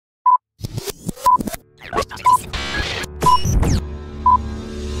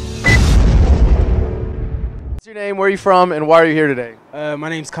your name? Where are you from? And why are you here today? My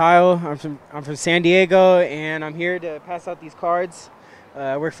name's Kyle. I'm from San Diego, and I'm here to pass out these cards.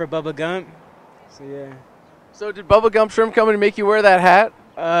 I work for Bubba Gump. So yeah. So did Bubba Gump Shrimp Company make you wear that hat?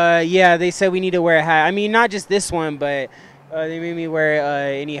 Yeah, they said we need to wear a hat. I mean, not just this one, but they made me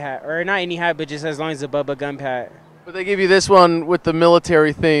wear any hat, or not any hat, but just as long as the Bubba Gump hat. But they give you this one with the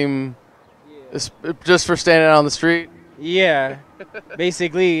military theme, just for standing out on the street. Yeah,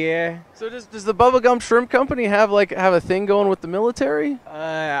 basically, yeah. So does the Bubba Gump Shrimp Company have a thing going with the military?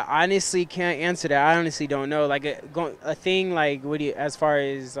 Honestly, can't answer that. I honestly don't know. Like a thing like what do you, as far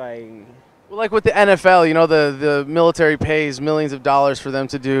as like. Well, like with the NFL, you know, the military pays millions of dollars for them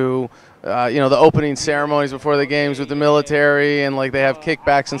to do, you know, the opening ceremonies before the games with the military, and like they have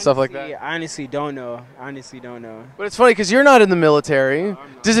kickbacks and stuff like that. I honestly don't know. Honestly don't know. But it's funny because you're not in the military.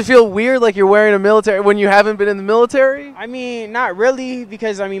 Does it feel weird like you're wearing a military when you haven't been in the military? I mean, not really,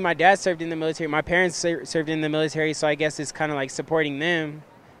 because I mean, my dad served in the military. My parents served in the military, so I guess it's kind of like supporting them.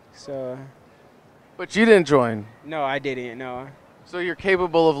 So. But you didn't join. No, I didn't. No. So you're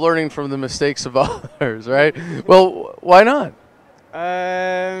capable of learning from the mistakes of others, right? Well, why not?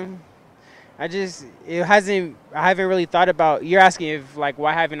 I haven't really thought about. You're asking if like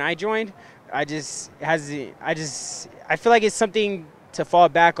why haven't I joined? I feel like it's something to fall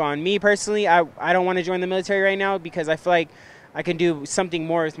back on. Me personally, I don't want to join the military right now because I feel like I can do something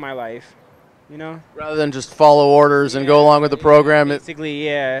more with my life, you know? Rather than just follow orders and go along with the program. Basically,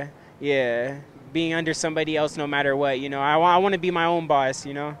 yeah. Being under somebody else no matter what, you know. I want to be my own boss,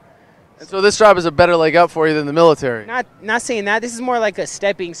 you know. And so this job is a better leg up for you than the military. Not saying that. This is more like a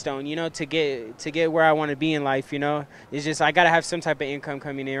stepping stone, you know, to get where I want to be in life, you know. It's just I got to have some type of income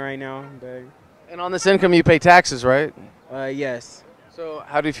coming in right now. But. And on this income you pay taxes, right? Yes. So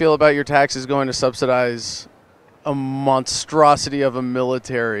how do you feel about your taxes going to subsidize a monstrosity of a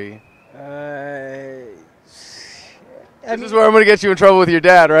military? This is where I'm going to get you in trouble with your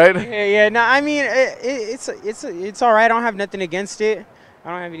dad, right? Yeah. No, I mean, it's all right. I don't have nothing against it. I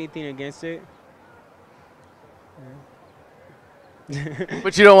don't have anything against it.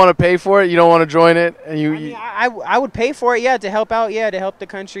 But you don't want to pay for it? You don't want to join it? And I would pay for it, yeah, to help out, yeah, to help the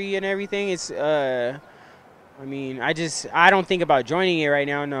country and everything. It's, I mean, I don't think about joining it right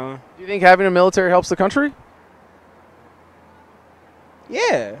now, no. Do you think having a military helps the country?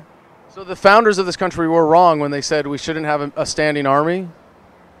 Yeah. So the founders of this country were wrong when they said we shouldn't have a standing army?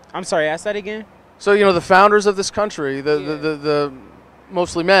 I'm sorry, ask that again? So, you know, the founders of this country, the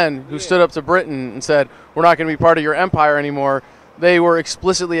mostly men who stood up to Britain and said, we're not going to be part of your empire anymore, they were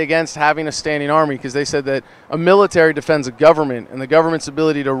explicitly against having a standing army because they said that a military defends a government and the government's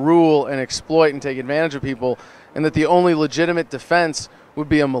ability to rule and exploit and take advantage of people, and that the only legitimate defense would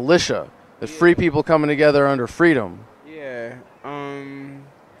be a militia, that free people coming together under freedom. Yeah.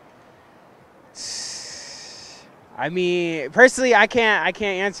 I mean, personally, I can't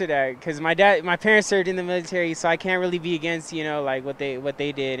answer that because my parents served in the military, so I can't really be against, you know, like what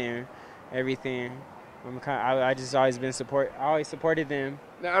they did and everything. I just always I always supported them.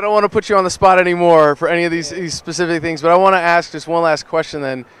 Now, I don't want to put you on the spot anymore for any of these specific things, but I want to ask just one last question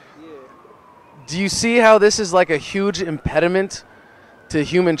then. Yeah. Do you see how this is like a huge impediment to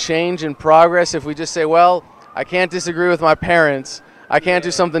human change and progress if we just say, well, I can't disagree with my parents, I can't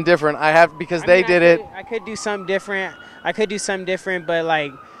do something different. Because they did it. I could do something different. But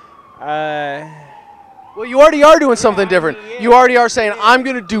like, well, you already are doing something different. You already are saying, I'm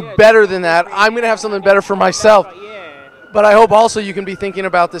going to do better than that. I'm going to have something better for myself. But I hope also you can be thinking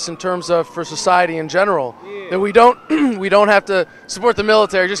about this in terms of for society in general. That we don't have to support the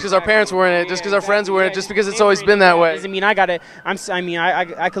military just because our parents were in it, just because our friends were in it, just because it's always been that way. Doesn't mean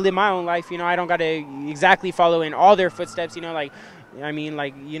I could live my own life. You know, I don't gotta exactly follow in all their footsteps. You know, like. I mean,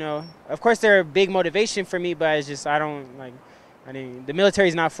 like, you know, of course they're a big motivation for me, but it's just the military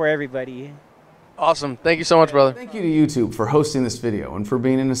is not for everybody. Awesome. Thank you so much, brother. Thank you to YouTube for hosting this video and for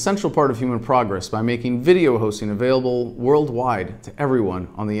being an essential part of human progress by making video hosting available worldwide to everyone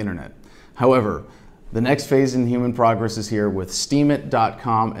on the internet. However, the next phase in human progress is here with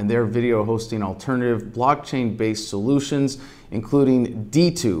Steemit.com and their video hosting alternative blockchain-based solutions, including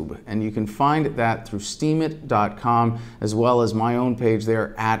DTube. And you can find that through Steemit.com, as well as my own page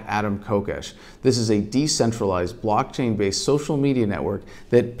there at Adam Kokesh. This is a decentralized blockchain-based social media network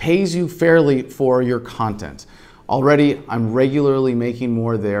that pays you fairly for your content. Already, I'm regularly making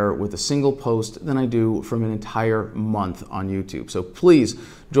more there with a single post than I do from an entire month on YouTube. So please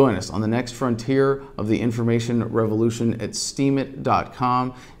join us on the next frontier of the information revolution at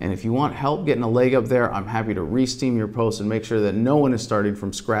Steemit.com. And if you want help getting a leg up there, I'm happy to re-steam your posts and make sure that no one is starting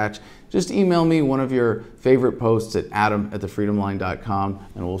from scratch. Just email me one of your favorite posts at adam@thefreedomline.com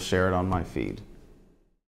and we'll share it on my feed.